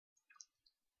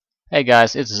Hey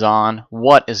guys, it's Zon.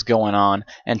 What is going on?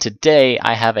 And today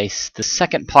I have the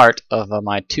second part of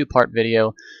my two-part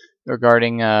video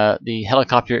regarding the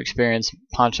helicopter experience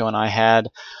Poncho and I had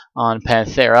on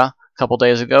Panthera a couple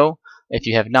days ago. If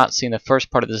you have not seen the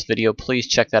first part of this video, please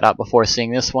check that out before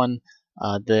seeing this one.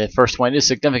 The first one is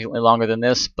significantly longer than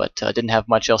this, but didn't have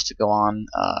much else to go on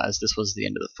as this was the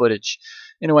end of the footage.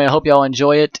 Anyway, I hope y'all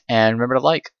enjoy it, and remember to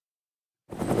like.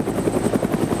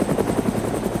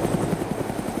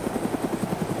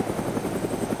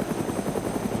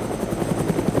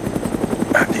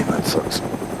 That sucks.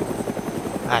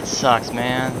 That sucks,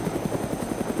 man.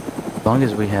 As long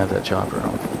as we have that chopper, I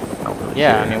don't really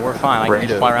care. I mean, we're fine. I can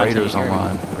just fly around till you hear me.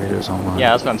 Radar's online.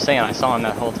 Yeah, that's what I'm saying. I saw him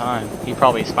that whole time.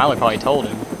 Smiley probably told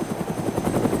him.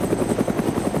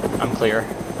 I'm clear.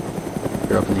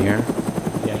 You're up in the air?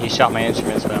 Yeah, he shot my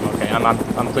instruments, but I'm okay.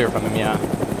 I'm clear from him, yeah.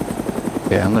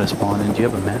 Okay, I'm gonna spawn in. Do you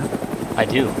have a map? I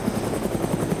do.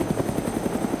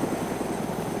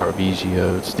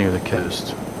 RBGO, it's near the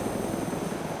coast.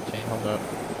 Okay, hold up.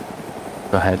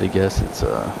 If I had to guess, it's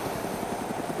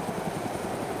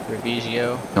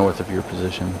Revigio. north of your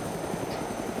position.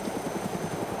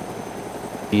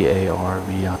 VAR.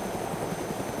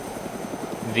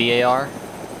 VAR?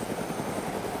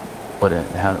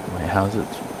 How is it?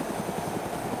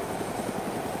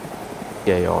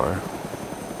 VAR.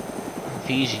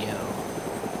 Vigio.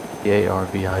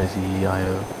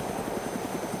 VARVIZEIO.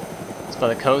 It's by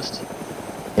the coast?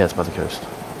 Yeah, it's by the coast.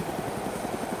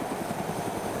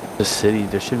 The city,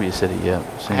 there should be a city, yeah.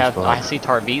 I see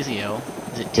Tarbizio.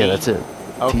 Is it T? Yeah, that's it.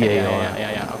 Okay, TAR.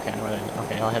 yeah.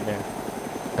 Okay, I'll head there.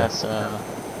 That's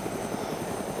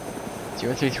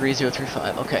 033,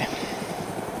 035. Okay.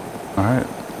 Alright.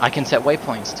 I can set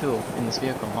waypoints too in this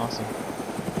vehicle. Awesome.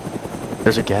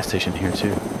 There's a gas station here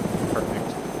too.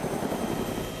 Perfect.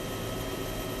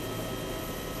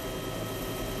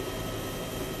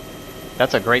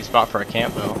 That's a great spot for a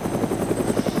camp though.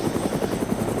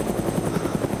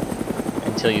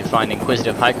 Until you find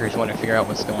inquisitive hikers who want to figure out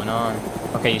what's going on.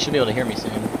 Okay, you should be able to hear me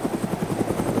soon.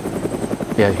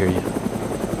 Yeah, I hear you.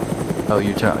 Oh,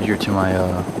 you're to my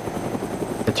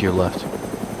to your left. To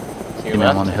your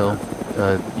left? I'm on the hill.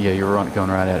 Yeah, you're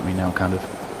going right at me now, kind of.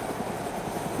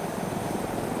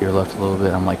 Your left a little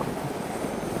bit. I'm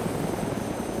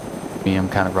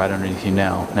kind of right underneath you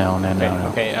now. Now.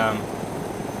 Okay.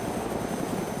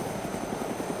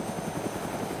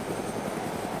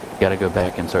 Gotta go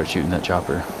back and start shooting that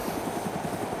chopper.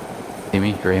 See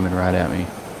me? You're aiming right at me.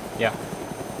 Yeah.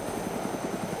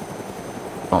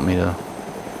 Want me to?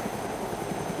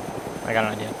 I got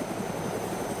an idea.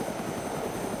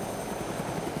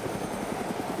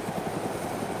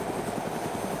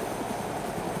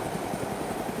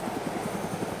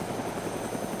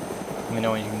 Let me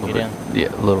know when you can get in. Yeah,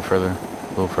 a little further.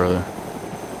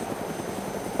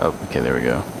 Oh, okay, there we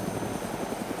go.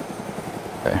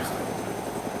 Okay.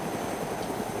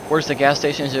 Where's the gas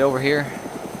station? Is it over here?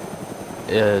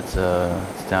 Yeah, it's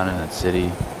down in that city.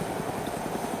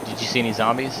 Did you see any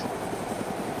zombies?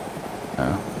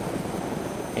 No.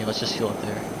 Hey, let's just fuel up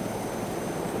there.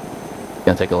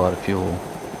 Gonna take a lot of fuel.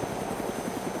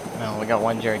 No, we got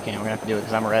one jerry can. We're gonna have to do it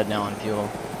because I'm red now on fuel.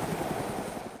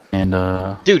 And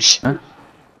Dude, huh?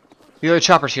 The other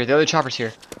chopper's here.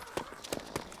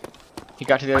 He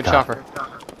got to the other chopper.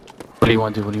 What do you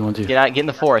want to do? Get out. Get in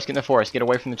the forest. Get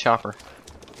away from the chopper.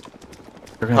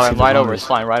 Flying Right over us.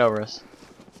 Flying right over us.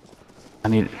 I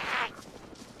need.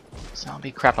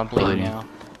 Zombie crap. I'm bleeding now.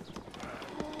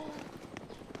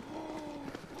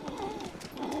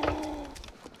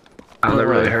 Oh, that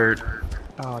really hurt.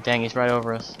 Oh dang, he's right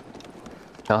over us.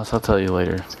 I'll tell you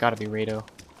later. It's got to be Rito.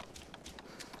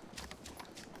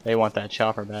 They want that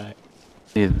chopper back.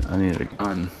 I need a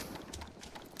gun.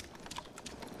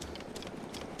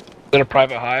 Is it a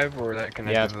private hive or that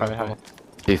connected? Yeah, it's private hive.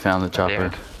 He found the chopper.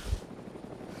 Yeah.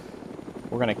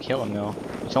 We're gonna kill him though.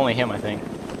 It's only him, I think.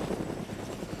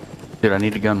 Dude, I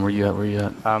need a gun. Where you at?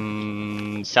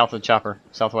 South of the chopper.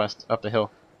 Southwest. Up the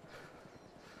hill.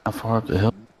 How far up the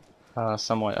hill?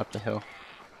 Somewhat up the hill.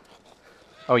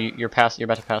 Oh, you're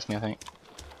about to pass me, I think.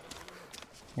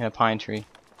 In a pine tree.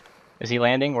 Is he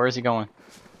landing? Where is he going?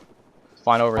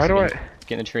 Flying over us again.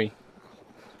 Get in the tree.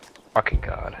 Fucking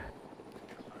god.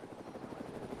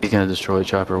 He's gonna destroy the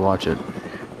chopper. Watch it.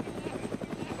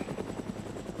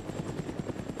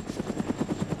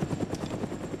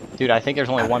 Dude, I think there's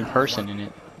only one person in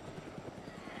it.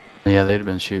 Yeah, they'd have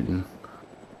been shooting.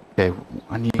 Okay,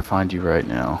 I need to find you right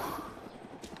now.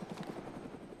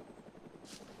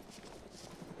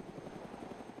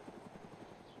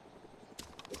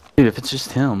 Dude, if it's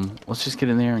just him, let's just get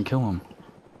in there and kill him.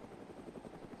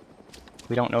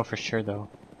 We don't know for sure though.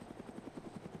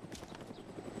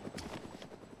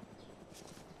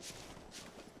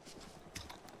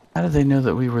 How did they know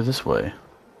that we were this way?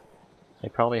 They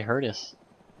probably heard us.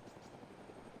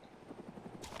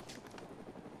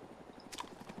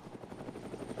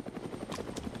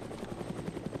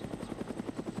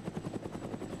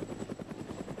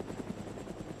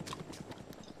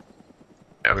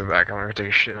 I'll be back. I'm gonna take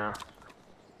a shit now.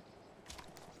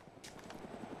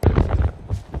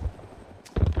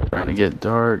 Trying to get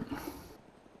dark.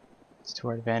 It's to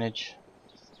our advantage.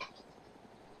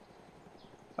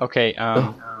 Okay,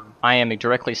 I am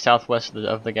directly southwest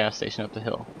of the gas station up the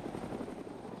hill.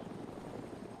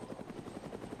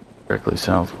 Directly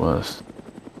southwest.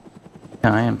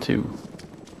 Yeah, I am too.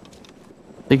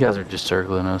 You guys are just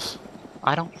circling us.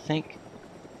 I don't think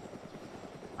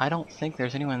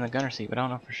there's anyone in the gunner seat, but I don't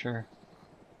know for sure.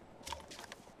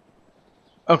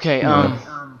 Okay,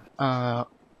 where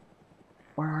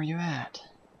are you at?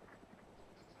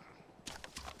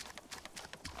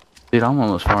 Dude, I'm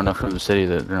almost far enough from the city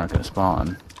that they're not gonna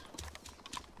spawn.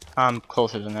 I'm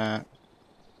closer than that.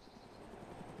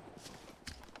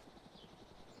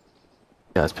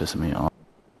 Guy's pissing me off.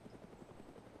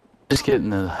 Just get in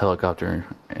the helicopter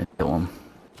and kill him.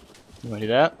 You wanna do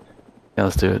that? Yeah,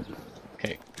 let's do it.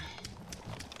 Okay.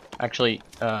 Actually,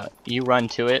 you run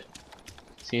to it.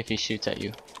 See if he shoots at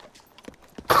you.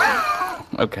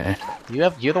 Okay.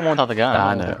 You're the one without the gun.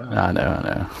 I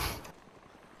know.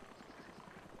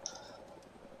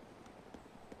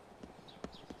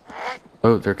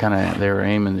 Oh, they were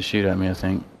aiming to shoot at me, I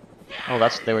think. Oh,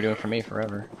 that's what they were doing for me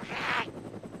forever.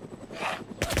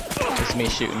 It's me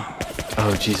shooting.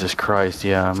 Oh, Jesus Christ,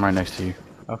 yeah, I'm right next to you.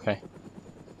 Okay.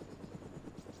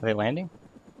 Are they landing?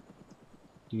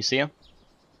 Do you see them?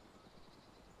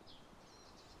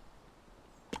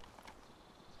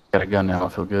 Got a gun now, I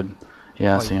feel good.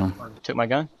 Yeah, I see him. Took my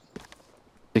gun?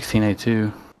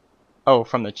 16A2. Oh,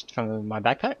 from my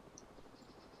backpack?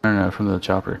 No, from the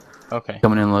chopper. Okay.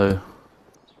 Coming in low.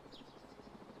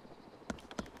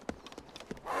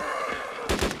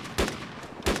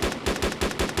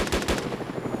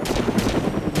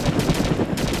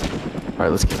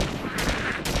 Alright, let's go.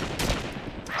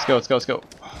 Let's go.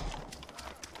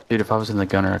 Dude, if I was in the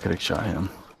gunner, I could have shot him.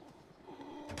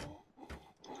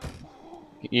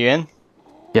 You in?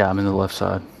 Yeah, I'm in the left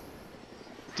side.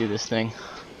 Do this thing.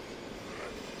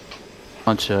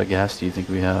 How much gas do you think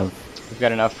we have? We've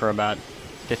got enough for about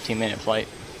 15-minute flight.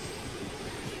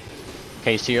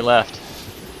 Okay, he's to your left.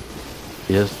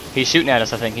 He is? He's shooting at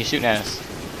us, I think. He's shooting at us.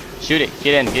 Shoot it.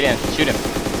 Get in. Shoot him.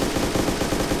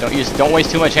 Don't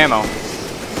waste too much ammo.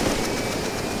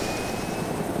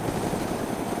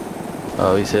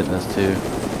 Oh, he's hitting us too.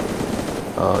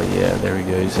 Oh yeah, there we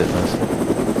go, he's hitting us.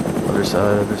 Other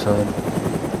side.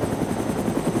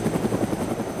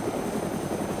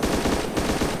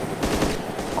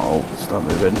 Oh, stop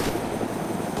moving.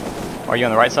 Are you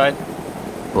on the right side?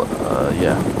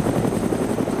 Yeah.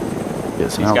 Get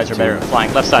some These guys are better at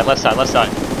flying. Left side. Left side.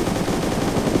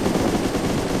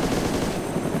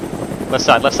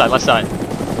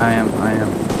 I am.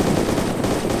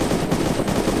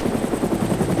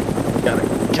 Gotta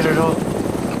get it all.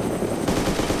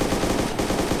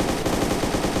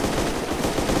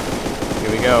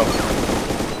 Here we go.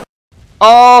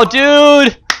 Oh,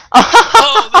 dude!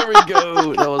 Oh, there we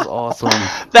go. That was awesome.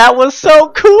 That was so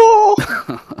cool!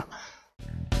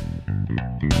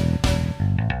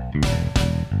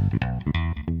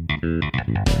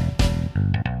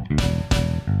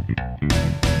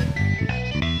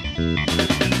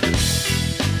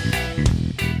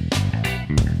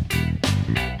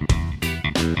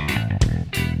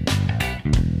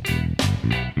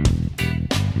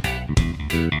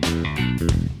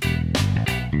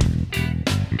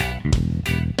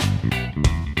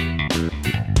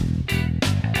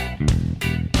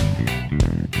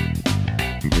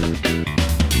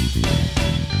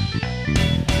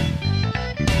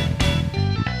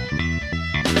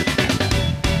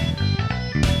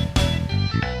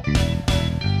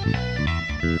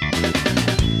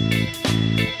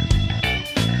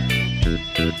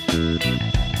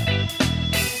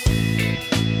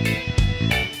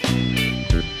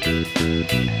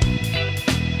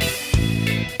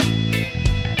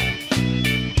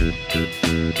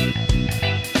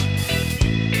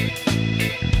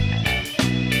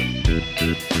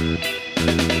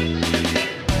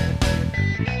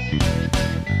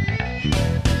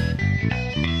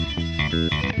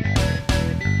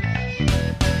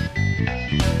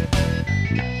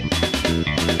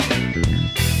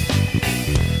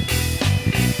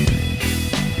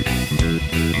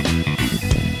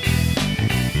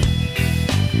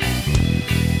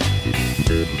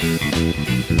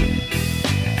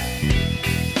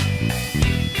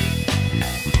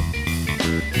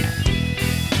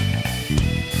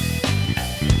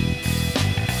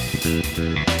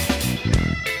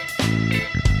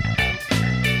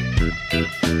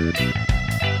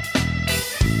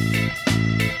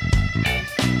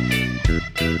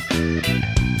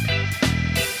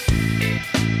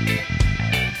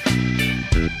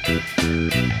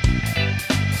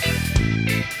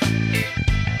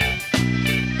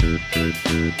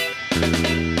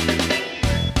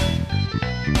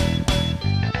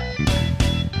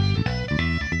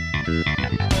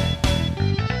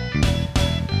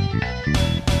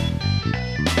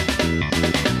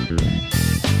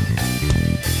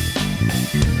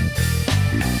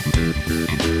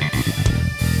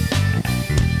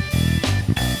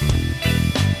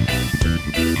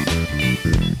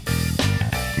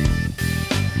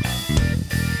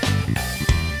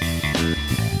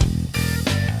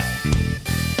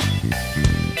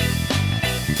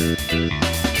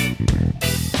 Thank